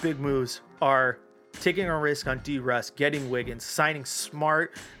Warriors' big moves are taking a risk on D. Russ, getting Wiggins, signing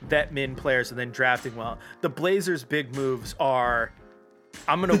smart vet min players, and then drafting well. The Blazers' big moves are,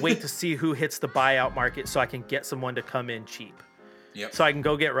 I'm going to wait to see who hits the buyout market so I can get someone to come in cheap. Yep. So I can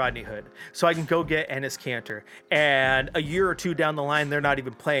go get Rodney Hood. So I can go get Enes Kanter. And a year or 2 down the line, they're not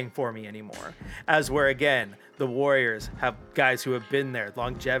even playing for me anymore. As where, again, the Warriors have guys who have been there,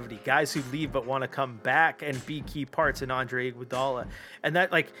 longevity, guys who leave but want to come back and be key parts in Andre Iguodala. And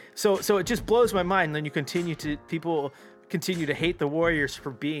that, like, so it just blows my mind. Then people continue to hate the Warriors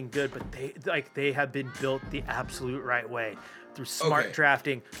for being good, but they have been built the absolute right way. Through smart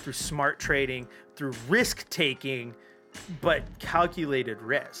drafting, through smart trading, through risk taking, but calculated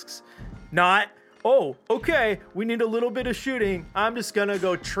risks. Not, we need a little bit of shooting. I'm just going to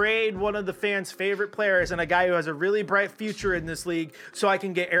go trade one of the fans' favorite players and a guy who has a really bright future in this league so I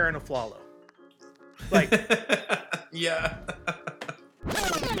can get Aaron Aflalo. Like, yeah.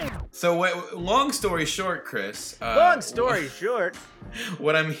 So, long story short, Chris. Short.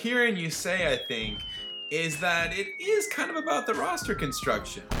 What I'm hearing you say, I think, is that it is kind of about the roster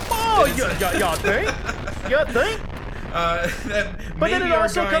construction. Oh, y'all think? You think? But then it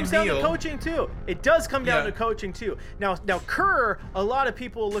also comes down to coaching too. It does come down to coaching too. Now Kerr, a lot of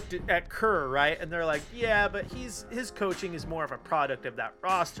people looked at Kerr, right? And they're like, yeah, but his coaching is more of a product of that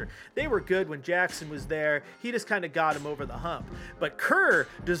roster. They were good when Jackson was there. He just kind of got him over the hump. But Kerr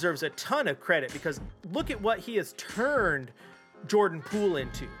deserves a ton of credit because look at what he has turned Jordan Poole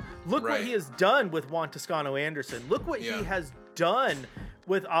into. Look what he has done with Juan Toscano Anderson. Look what he has done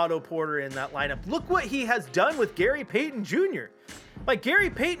with Otto Porter in that lineup. Look what he has done with Gary Payton Jr. Like,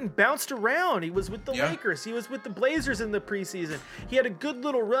 Gary Payton bounced around. He was with the Lakers. He was with the Blazers in the preseason. He had a good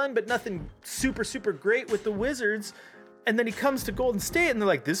little run, but nothing super, super great with the Wizards. And then he comes to Golden State, and they're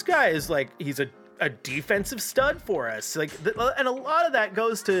like, this guy is like, he's a defensive stud for us. Like, and a lot of that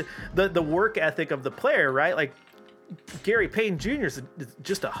goes to the work ethic of the player, right? Like, Gary Payton Jr. is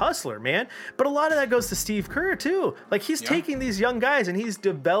just a hustler, man. But a lot of that goes to Steve Kerr, too. Like, he's taking these young guys and he's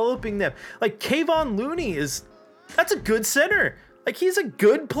developing them. Like, Kayvon Looney that's a good center. Like, he's a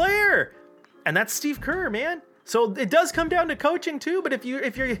good player. And that's Steve Kerr, man. So it does come down to coaching, too. But if you're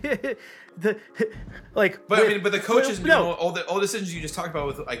the coaches, all the decisions you just talked about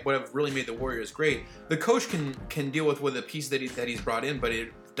with like what have really made the Warriors great. The coach can deal with the piece that he's brought in, but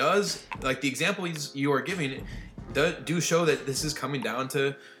it does, like the example you are giving, do show that this is coming down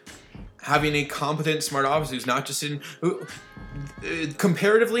to having a competent, smart officer who's not just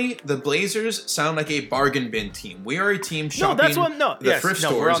comparatively, the Blazers sound like a bargain bin team. We are a team shopping thrift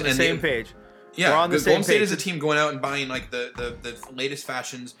stores. We're on the same page. Yeah, Golden State is a team going out and buying like the latest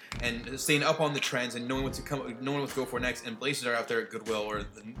fashions and staying up on the trends and knowing what to go for next. And Blazers are out there at Goodwill or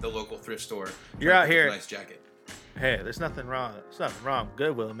the local thrift store. You're out here. Nice jacket. Hey, there's nothing wrong. There's nothing wrong with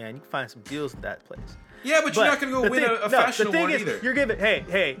Goodwill, man. You can find some deals at that place. Yeah, but you're not going to go win a fashion award either. You're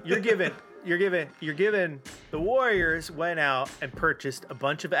giving the Warriors went out and purchased a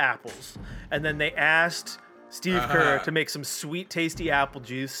bunch of apples, and then they asked Steve Kerr to make some sweet, tasty apple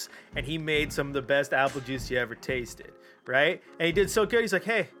juice, and he made some of the best apple juice you ever tasted, right? And he did so good. He's like,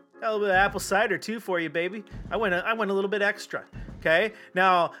 hey, got a little bit of apple cider too for you, baby. I went a little bit extra. Okay.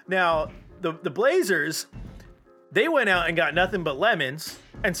 Now the Blazers, they went out and got nothing but lemons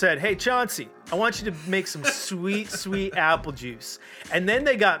and said, hey, Chauncey, I want you to make some sweet, sweet apple juice. And then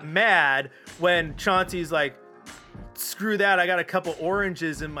they got mad when Chauncey's like, screw that, I got a couple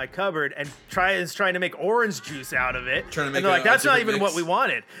oranges in my cupboard and trying to make orange juice out of it. And they're like, that's not even what we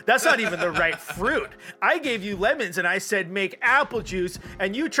wanted. That's not even the right fruit. I gave you lemons and I said make apple juice,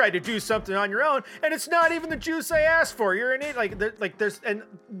 and you tried to do something on your own, and it's not even the juice I asked for. You're an idiot.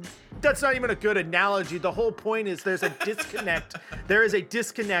 that's not even a good analogy. The whole point is there's a disconnect. There is a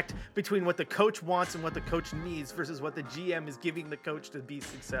disconnect between what the coach wants and what the coach needs versus what the GM is giving the coach to be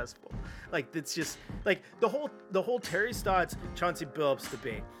successful. Like, it's just like the whole Terry Stotts, Chauncey Billups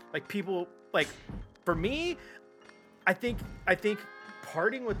debate. Like, people, like, for me, I think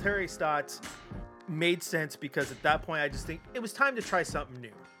parting with Terry Stotts made sense because at that point I just think it was time to try something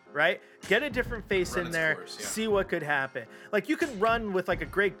new. Right? Get a different face in there, see what could happen. Like, you can run with like a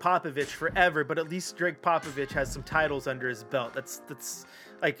Greg Popovich forever, but at least Greg Popovich has some titles under his belt. That's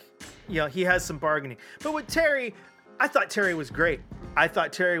like, you know, he has some bargaining. But with Terry, I thought Terry was great. I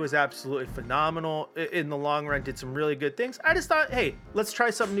thought Terry was absolutely phenomenal in the long run, did some really good things. I just thought, hey, let's try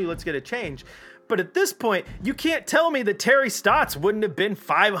something new. Let's get a change. But at this point, you can't tell me that Terry Stotts wouldn't have been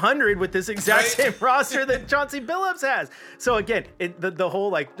 500 with this exact same roster that Chauncey Billups has. So again, the whole,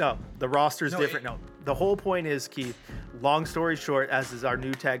 like, no, the roster's different. No, the whole point is, Keith, long story short, as is our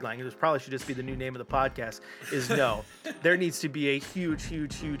new tagline, it probably should just be the new name of the podcast, is no. There needs to be a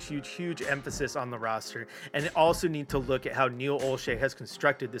huge emphasis on the roster. And also need to look at how Neil Olshey has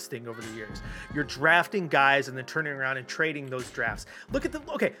constructed this thing over the years. You're drafting guys and then turning around and trading those drafts. Look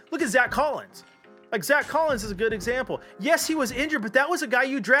at Zach Collins. Like, Zach Collins is a good example. Yes, he was injured, but that was a guy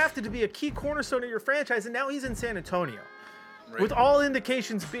you drafted to be a key cornerstone of your franchise, and now he's in San Antonio. Right. With all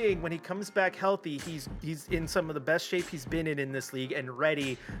indications being, when he comes back healthy, he's in some of the best shape he's been in this league and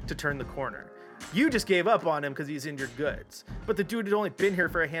ready to turn the corner. You just gave up on him because he's injured goods. But the dude had only been here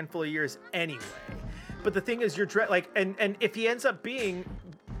for a handful of years anyway. But the thing is, and if he ends up being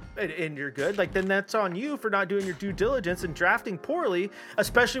and you're good, like, then that's on you for not doing your due diligence and drafting poorly,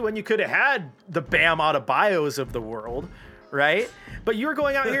 especially when you could have had the Bam Adebayos of the world, right? But you're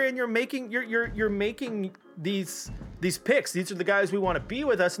going out here and you're making these picks. These are the guys we want to be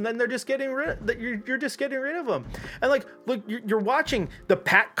with us, and then they're just getting you're just getting rid of them. And like, look, you're watching the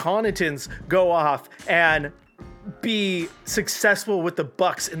Pat Connaughtons go off and be successful with the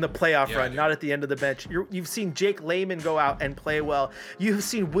Bucks in the playoff run, not at the end of the bench. You've seen Jake Layman go out and play well. You've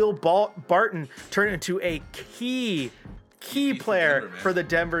seen Will Barton turn into a key player for the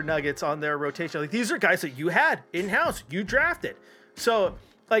Denver Nuggets on their rotation. Like, these are guys that you had in-house, you drafted. So,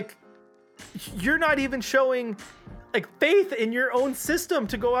 like, you're not even showing like faith in your own system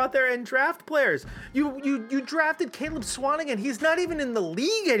to go out there and draft players. You drafted Caleb Swanigan. He's not even in the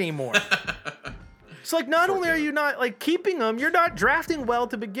league anymore. So, like, not only are you not, like, keeping them, you're not drafting well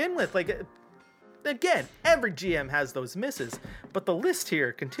to begin with. Like, again, every GM has those misses, but the list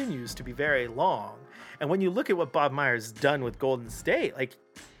here continues to be very long. And when you look at what Bob Myers done with Golden State, like,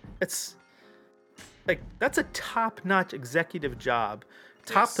 it's, like, that's a top-notch executive job,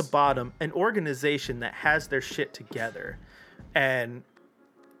 top to bottom, an organization that has their shit together. And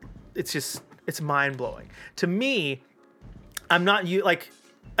it's just, it's mind-blowing. To me, I'm not,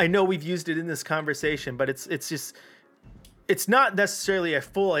 I know we've used it in this conversation, but it's not necessarily a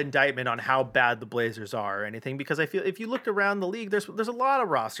full indictment on how bad the Blazers are or anything, because I feel if you look around the league, there's a lot of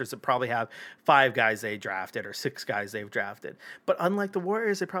rosters that probably have 5 guys they drafted or 6 guys they've drafted. But unlike the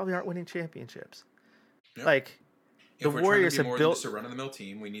Warriors, they probably aren't winning championships. Yep. Like, the Warriors have built just a run-of-the-mill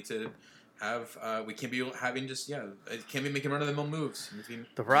team. We need to have we can't be having just it can't be making run-of-the-mill moves.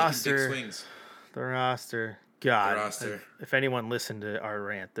 The roster, big swings. The roster. God, if anyone listened to our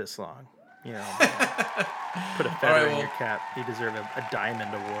rant this long, you know, put a feather in your cap. You deserve a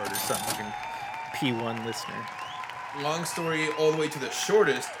diamond award or something. P1 listener. Long story all the way to the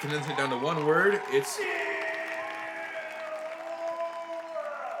shortest, condensing it down to one word. It's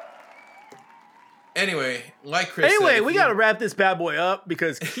anyway, like Chris said, we got to wrap this bad boy up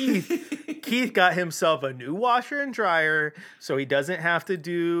because Keith got himself a new washer and dryer, so he doesn't have to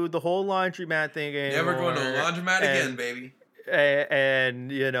do the whole laundromat thing anymore. Never going to a laundromat again, baby.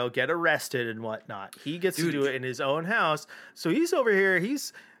 And you know, get arrested and whatnot. He gets to do it in his own house. So he's over here.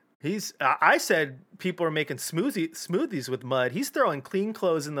 He's. I said people are making smoothies with mud. He's throwing clean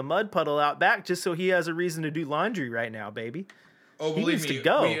clothes in the mud puddle out back just so he has a reason to do laundry right now, baby. Oh, believe me, to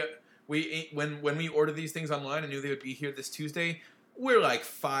go. When we ordered these things online and knew they would be here this Tuesday, we're like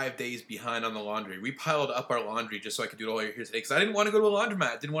 5 days behind on the laundry. We piled up our laundry just so I could do it all here today because I didn't want to go to a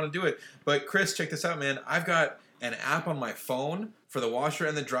laundromat. Didn't want to do it. But Chris, check this out, man. I've got an app on my phone for the washer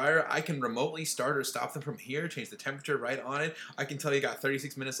and the dryer. I can remotely start or stop them from here, change the temperature right on it. I can tell you got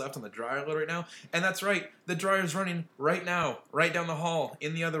 36 minutes left on the dryer load right now. And that's right. The dryer's running right now, right down the hall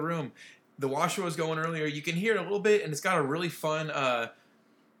in the other room. The washer was going earlier. You can hear it a little bit, and it's got a really fun...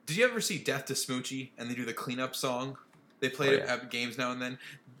 did you ever see Death to Smoochie and they do the cleanup song? They play it at games now and then.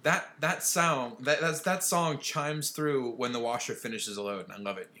 That sound, that song chimes through when the washer finishes a load, and I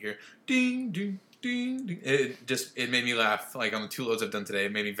love it. You hear ding, ding, ding, ding. It made me laugh. Like on the 2 loads I've done today,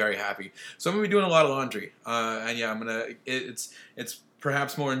 it made me very happy. So I'm gonna be doing a lot of laundry, and yeah, it's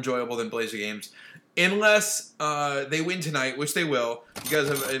perhaps more enjoyable than Blazer games, unless they win tonight, which they will.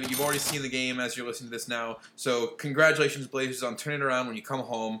 You've already seen the game as you're listening to this now. So congratulations, Blazers, on turning it around when you come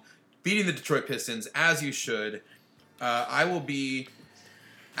home, beating the Detroit Pistons as you should. I will be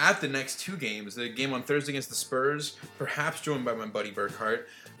at the next 2 games. The game on Thursday against the Spurs, perhaps joined by my buddy Burkhart.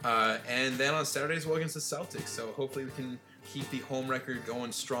 And then on Saturday as well against the Celtics. So hopefully we can keep the home record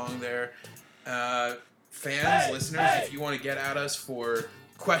going strong there. Fans, listeners, if you want to get at us for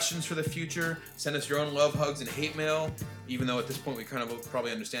questions for the future, send us your own love, hugs, and hate mail. Even though at this point we kind of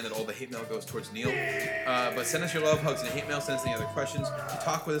probably understand that all the hate mail goes towards Neil. But send us your love, hugs, and hate mail. Send us any other questions.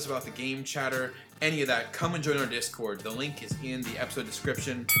 Talk with us about the game chatter. Any of that. Come and join our Discord. The link is in the episode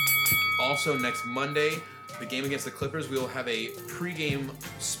description. Also, next Monday, the game against the Clippers, we will have a pregame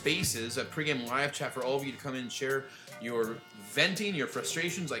spaces, a pregame live chat for all of you to come in and share your venting, your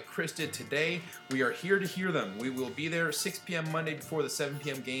frustrations like Chris did today. We are here to hear them. We will be there 6 p.m. Monday before the 7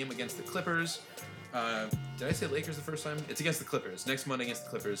 p.m. game against the Clippers. Did I say Lakers the first time? It's against the Clippers. Next Monday against the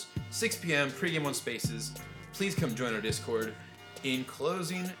Clippers. 6 p.m. pregame on Spaces. Please come join our Discord. In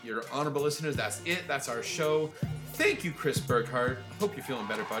closing, your honorable listeners, that's it. That's our show. Thank you, Chris Burkhart. Hope you're feeling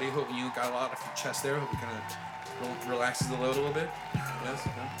better, buddy. Hope you got a lot off your chest there. Hope it kind of relaxes the load a little bit. Yes?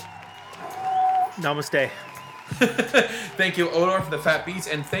 Namaste. Thank you, Odor, for the fat beats,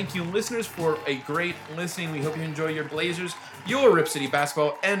 and thank you, listeners, for a great listening. We hope you enjoy your Blazers, your Rip City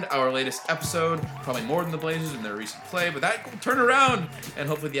basketball, and our latest episode. Probably more than the Blazers in their recent play, but that will turn around, and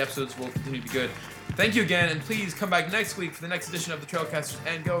hopefully the episodes will continue to be good. Thank you again, and please come back next week for the next edition of the Trailcasters,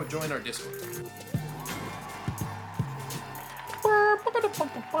 and go join our Discord.